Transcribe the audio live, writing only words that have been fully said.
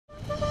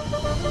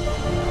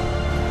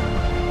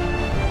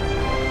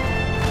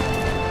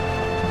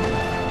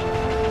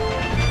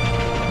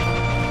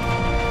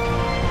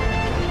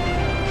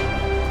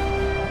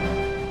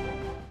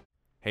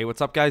Hey, what's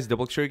up guys,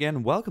 DiplexHeated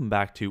again. Welcome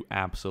back to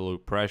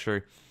Absolute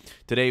Pressure.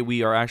 Today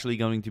we are actually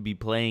going to be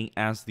playing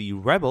as the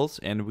Rebels,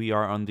 and we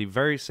are on the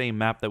very same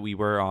map that we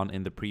were on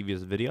in the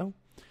previous video.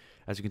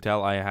 As you can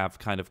tell, I have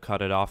kind of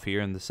cut it off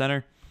here in the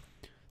center.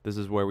 This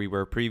is where we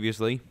were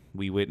previously.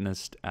 We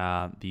witnessed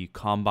the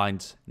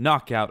Combines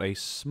knock out a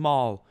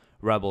small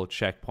Rebel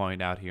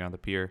checkpoint out here on the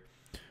pier,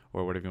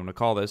 or whatever you want to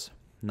call this.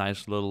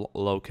 Nice little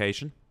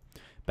location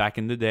back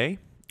in the day.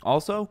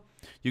 Also,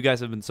 you guys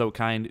have been so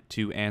kind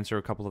to answer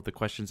a couple of the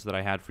questions that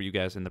I had for you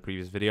guys in the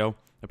previous video.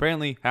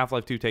 Apparently,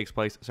 Half-Life 2 takes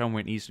place somewhere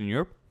in Eastern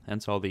Europe,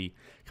 hence all the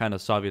kind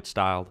of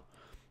Soviet-styled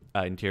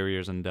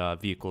interiors and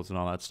vehicles and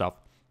all that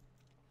stuff.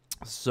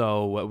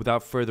 So,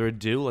 without further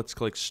ado, let's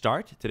click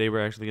Start. Today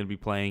we're actually going to be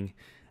playing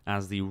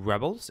as the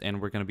Rebels,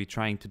 and we're going to be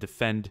trying to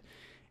defend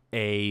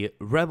a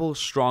Rebel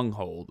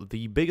stronghold,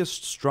 the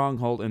biggest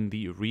stronghold in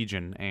the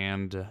region.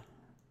 And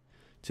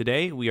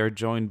today we are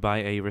joined by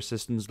a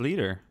Resistance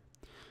leader.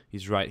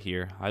 He's right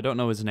here. I don't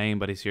know his name,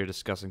 but he's here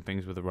discussing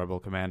things with the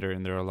Rebel commander,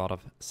 and there are a lot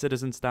of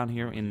citizens down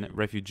here in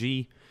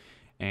Refugee,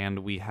 and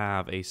we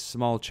have a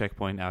small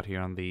checkpoint out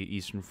here on the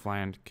eastern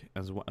flank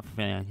as well.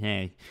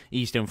 Hey,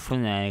 eastern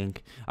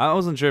flank. I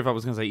wasn't sure if I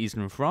was going to say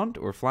eastern front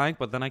or flank,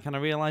 but then I kind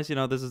of realized, you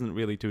know, this isn't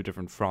really two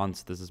different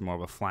fronts. This is more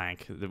of a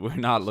flank. We're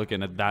not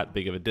looking at that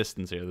big of a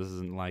distance here. This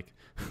isn't like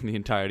the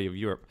entirety of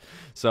Europe.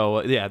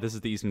 So, yeah, this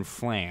is the eastern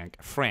flank.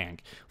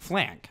 Flank.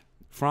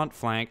 Front,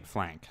 flank,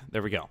 flank.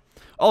 There we go.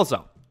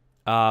 Also,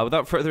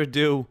 without further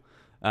ado,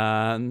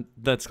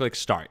 let's click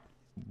Start.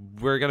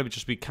 We're going to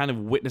just be kind of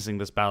witnessing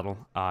this battle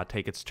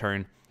take its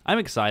turn. I'm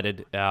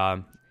excited.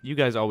 You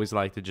guys always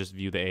like to just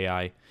view the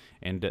AI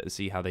and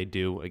see how they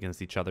do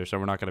against each other, so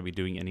we're not going to be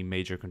doing any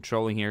major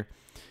controlling here.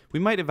 We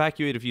might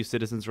evacuate a few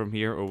citizens from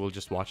here, or we'll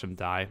just watch them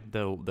die.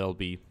 They'll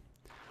be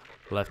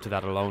left to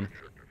that alone.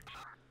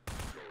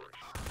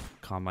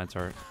 Combines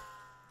are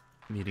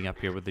meeting up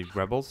here with the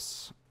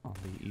Rebels on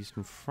the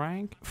eastern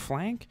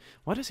flank.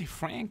 What is he?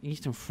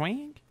 Eastern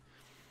flank?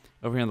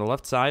 Over here on the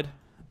left side,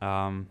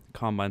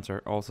 Combines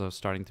are also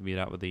starting to meet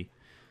out with the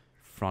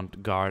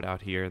front guard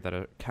out here that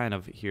are kind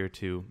of here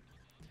to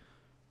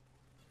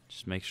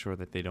just make sure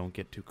that they don't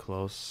get too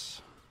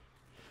close.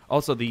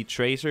 Also, the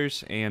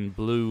tracers and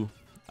blue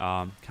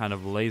kind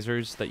of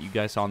lasers that you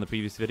guys saw in the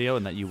previous video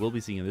and that you will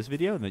be seeing in this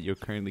video and that you're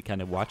currently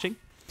kind of watching,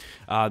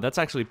 that's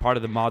actually part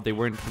of the mod. They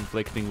weren't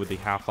conflicting with the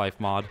Half-Life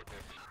mod.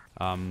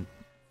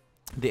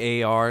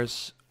 The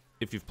ARs,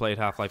 if you've played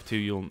Half-Life 2,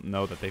 you'll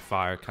know that they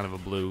fire kind of a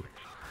blue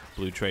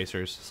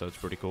tracers, so it's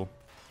pretty cool.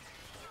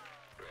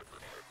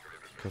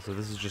 Okay, so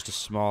this is just a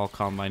small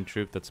Combine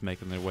troop that's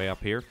making their way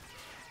up here.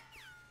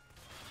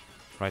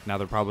 Right now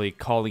they're probably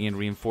calling in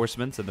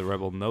reinforcements, and the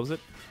Rebel knows it.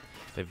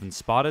 They've been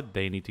spotted.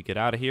 They need to get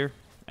out of here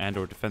and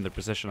or defend their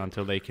position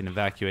until they can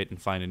evacuate and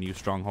find a new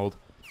stronghold.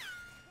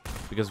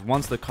 Because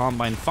once the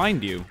Combine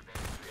find you,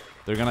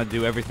 they're gonna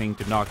do everything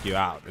to knock you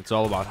out. It's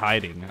all about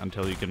hiding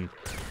until you can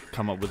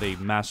come up with a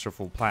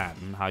masterful plan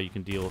on how you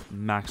can deal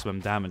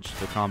maximum damage to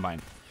the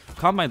Combine.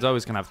 Combine's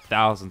always gonna have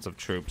thousands of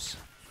troops.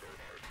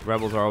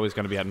 Rebels are always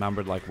gonna be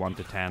outnumbered like 1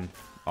 to 10,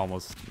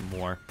 almost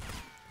more.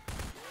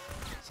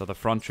 So the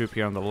front troop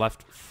here on the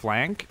left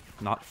flank,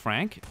 not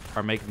Frank,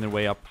 are making their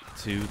way up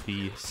to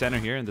the center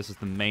here, and this is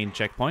the main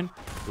checkpoint.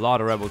 A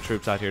lot of Rebel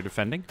troops out here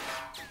defending.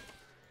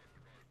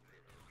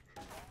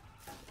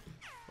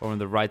 Over on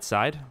the right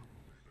side,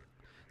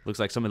 looks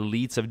like some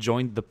elites have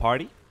joined the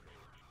party.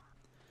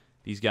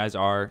 These guys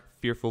are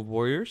fearful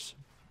warriors,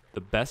 the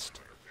best.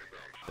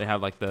 They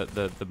have like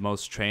the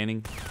most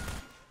training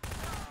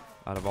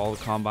out of all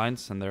the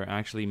Combines, and they're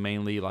actually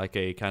mainly like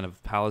a kind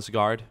of palace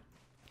guard,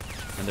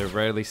 and they're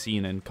rarely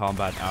seen in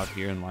combat out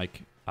here in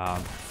like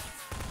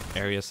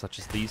areas such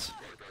as these.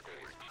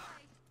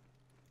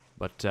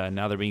 But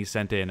now they're being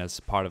sent in as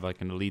part of like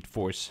an elite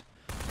force.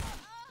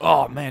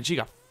 Oh man, she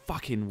got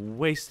fucking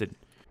wasted.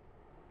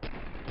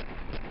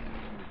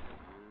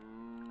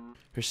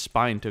 Her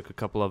spine took a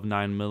couple of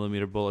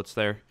 9mm bullets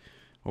there,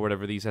 or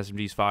whatever these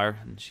SMGs fire,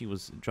 and she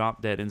was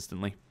dropped dead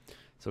instantly.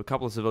 So a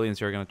couple of civilians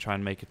here are going to try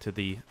and make it to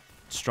the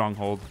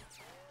stronghold.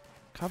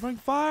 Covering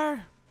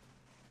fire!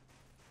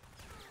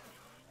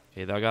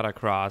 Okay, they got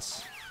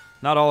across.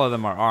 Not all of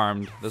them are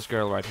armed. This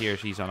girl right here,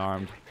 she's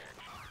unarmed,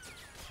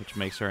 which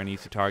makes her an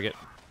easy target.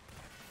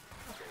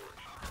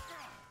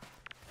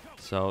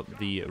 So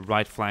the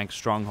right flank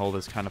stronghold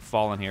is kind of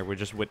fallen here. We're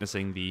just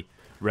witnessing the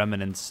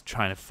remnants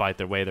trying to fight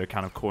their way. They're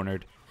kind of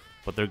cornered,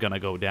 but they're gonna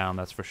go down,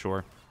 that's for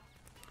sure.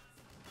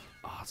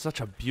 Oh,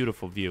 such a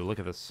beautiful view. Look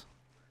at this.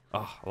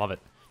 Oh, I love it.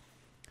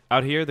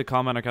 Out here, the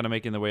Combine are kind of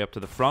making their way up to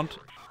the front.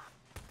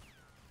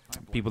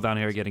 People down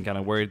here are getting kind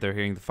of worried. They're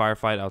hearing the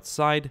firefight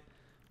outside.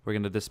 We're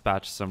gonna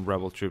dispatch some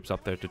Rebel troops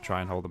up there to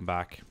try and hold them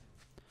back.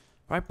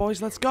 All right,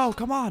 boys, let's go.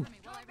 Come on.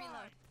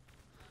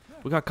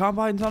 We got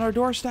Combines on our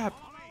doorstep.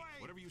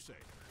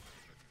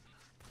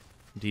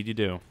 Indeed you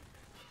do.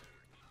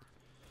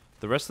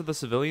 The rest of the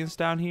civilians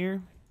down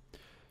here,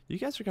 you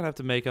guys are going to have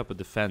to make up a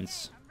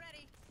defense.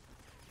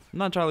 I'm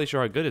not entirely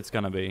sure how good it's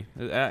going to be.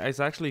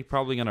 It's actually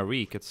probably going to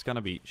reek. It's going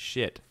to be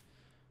shit.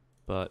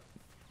 But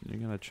You're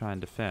gonna try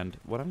and defend.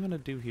 What I'm gonna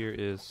do here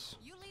is...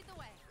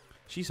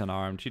 She's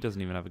unarmed. She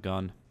doesn't even have a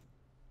gun.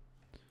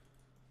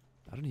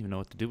 I don't even know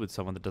what to do with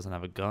someone that doesn't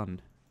have a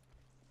gun.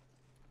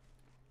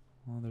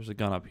 Well, there's a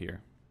gun up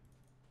here.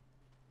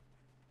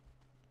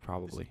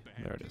 Probably.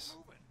 There it is.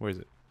 Where is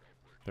it?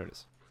 There it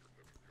is.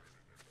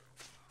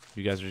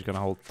 You guys are just gonna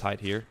hold tight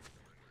here.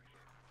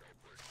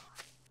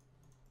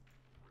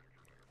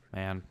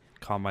 Man,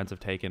 Combines have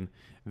taken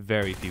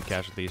very few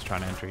casualties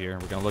trying to enter here.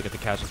 We're gonna look at the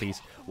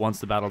casualties once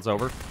the battle's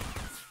over.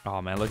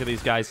 Oh man, look at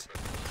these guys.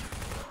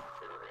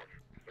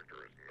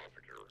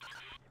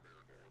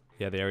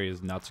 Yeah, the area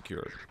is not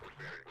secured.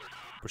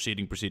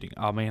 Proceeding.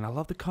 Oh man, I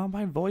love the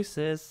Combine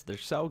voices. They're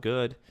so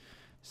good.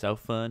 So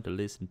fun to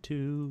listen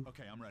to.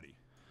 Okay, I'm ready.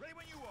 Ready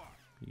when you are.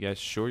 You guys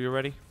sure you're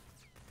ready?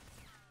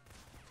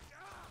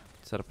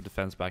 Set up a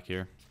defense back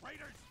here.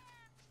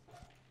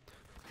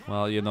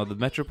 Well, you know, the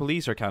Metro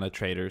Police are kind of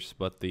traitors,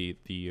 but the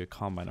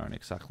Combine aren't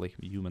exactly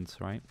humans,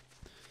 right?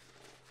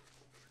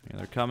 Yeah,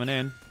 they're coming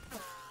in.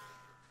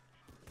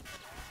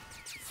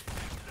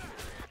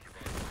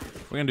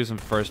 We're going to do some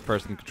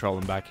first-person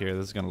controlling back here.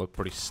 This is going to look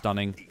pretty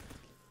stunning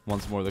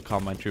once more the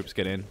Combine troops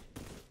get in.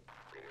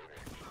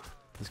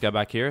 This guy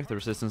back here, the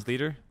Resistance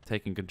leader,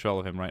 taking control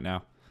of him right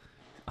now.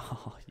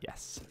 Oh,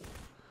 yes.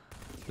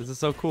 This is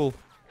so cool.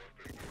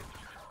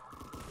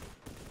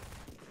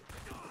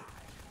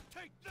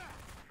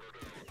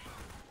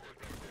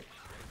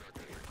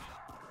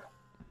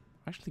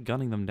 Actually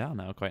gunning them down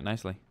now quite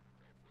nicely.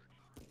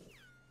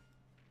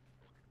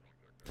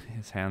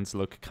 His hands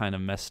look kind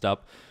of messed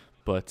up,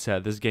 but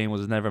this game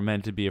was never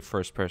meant to be a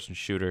first-person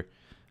shooter.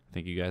 I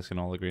think you guys can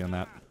all agree on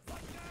that.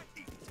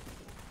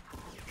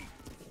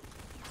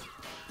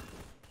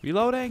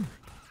 Reloading!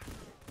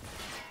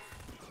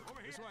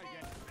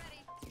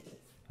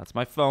 That's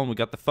my phone. We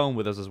got the phone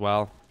with us as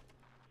well.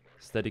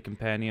 Steady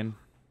companion.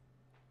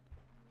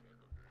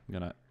 I'm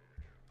gonna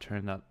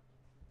turn that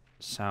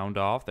sound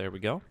off. There we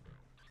go.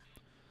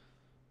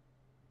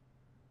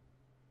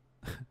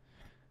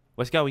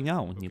 What's going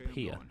on up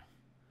here?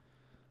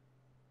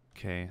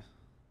 Okay.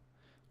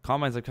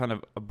 Combines have kind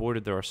of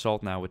aborted their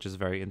assault now, which is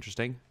very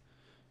interesting.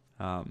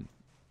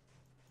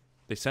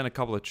 They sent a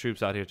couple of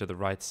troops out here to the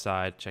right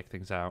side, check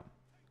things out.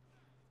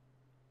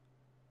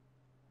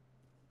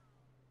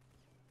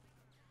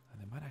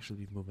 And they might actually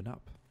be moving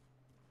up.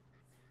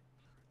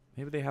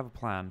 Maybe they have a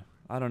plan.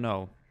 I don't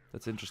know.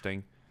 That's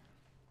interesting.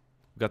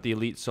 We've got the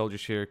elite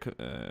soldiers here,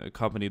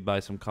 accompanied by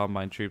some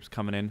Combine troops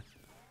coming in.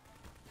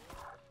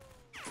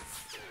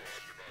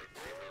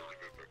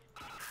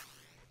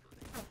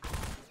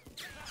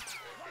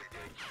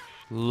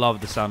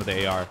 Love the sound of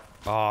the AR.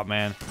 Oh,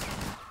 man.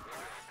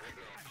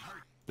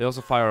 They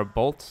also fire a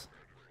bolt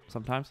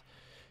sometimes.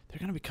 They're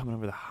going to be coming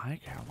over the high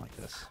ground like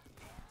this.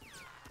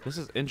 This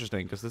is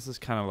interesting because this is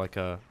kind of like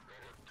a...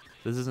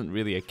 This isn't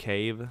really a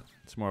cave.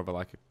 It's more of a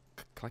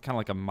kind of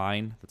like a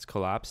mine that's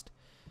collapsed.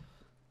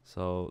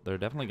 So they're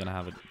definitely going to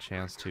have a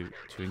chance to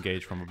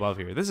engage from above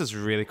here. This is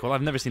really cool.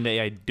 I've never seen the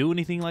AI do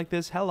anything like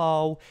this.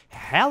 Hello.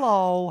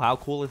 Hello. How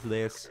cool is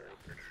this?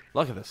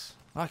 Look at this.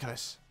 Look at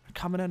this. They're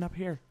coming in up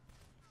here.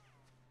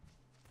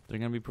 They're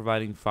going to be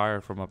providing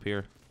fire from up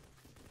here,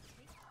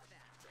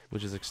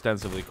 which is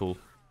extensively cool.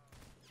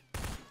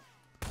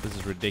 This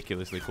is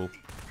ridiculously cool.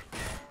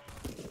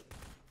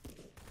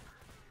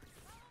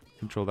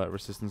 Control that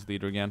Resistance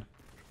leader again.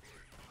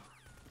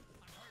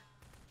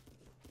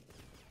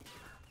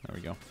 There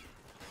we go.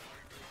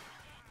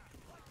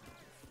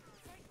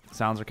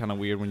 Sounds are kind of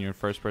weird when you're in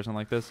first person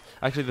like this.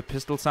 Actually, the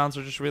pistol sounds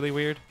are just really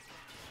weird.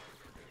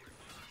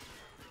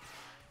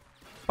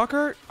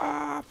 Fucker!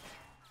 Ah!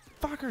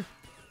 Fucker!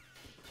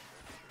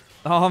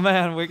 Oh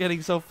man, we're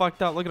getting so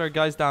fucked up. Look at our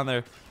guys down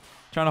there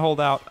trying to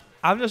hold out.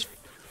 I'm just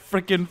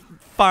freaking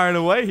firing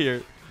away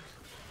here.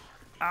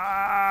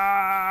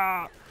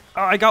 Ah!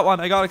 Oh, I got one.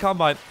 I got a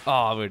Combine.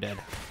 Oh, we're dead.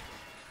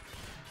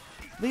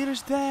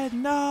 Leader's dead.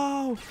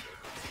 No!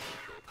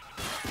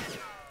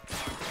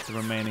 The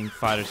remaining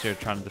fighters here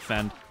trying to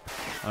defend.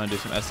 I'm going to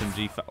do some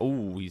SMG.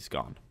 Oh, he's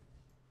gone.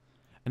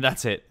 And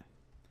that's it.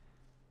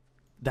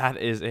 That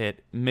is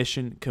it.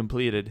 Mission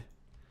completed.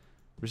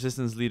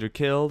 Resistance leader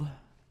killed.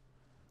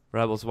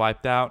 Rebels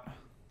wiped out.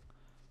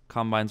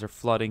 Combines are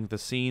flooding the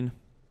scene.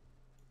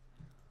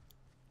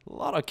 A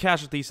lot of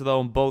casualties though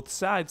on both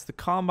sides. The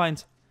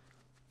Combines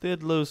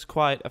did lose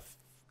quite a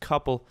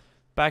couple.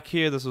 Back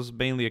here, this was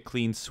mainly a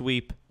clean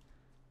sweep.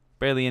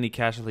 Barely any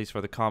casualties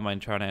for the Combine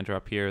trying to enter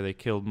up here. They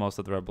killed most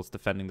of the Rebels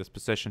defending this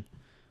position.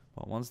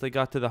 But once they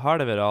got to the heart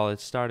of it all, it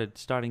started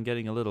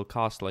getting a little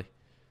costly.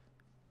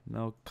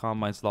 No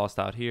Combines lost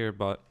out here,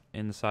 but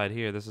inside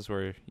here, this is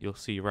where you'll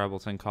see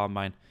Rebels and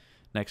Combine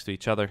next to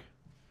each other.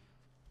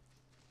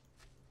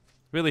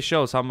 Really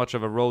shows how much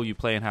of a role you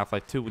play in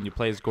Half-Life 2 when you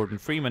play as Gordon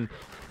Freeman.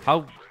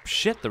 How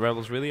shit the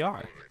Rebels really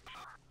are.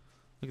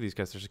 Look at these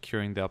guys. They're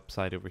securing the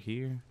upside over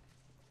here.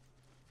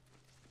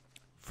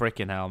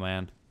 Frickin' hell,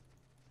 man.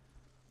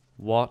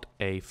 What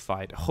a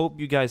fight. Hope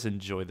you guys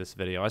enjoyed this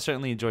video. I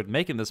certainly enjoyed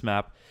making this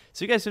map.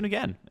 See you guys soon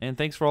again. And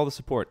thanks for all the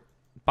support.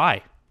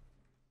 Bye.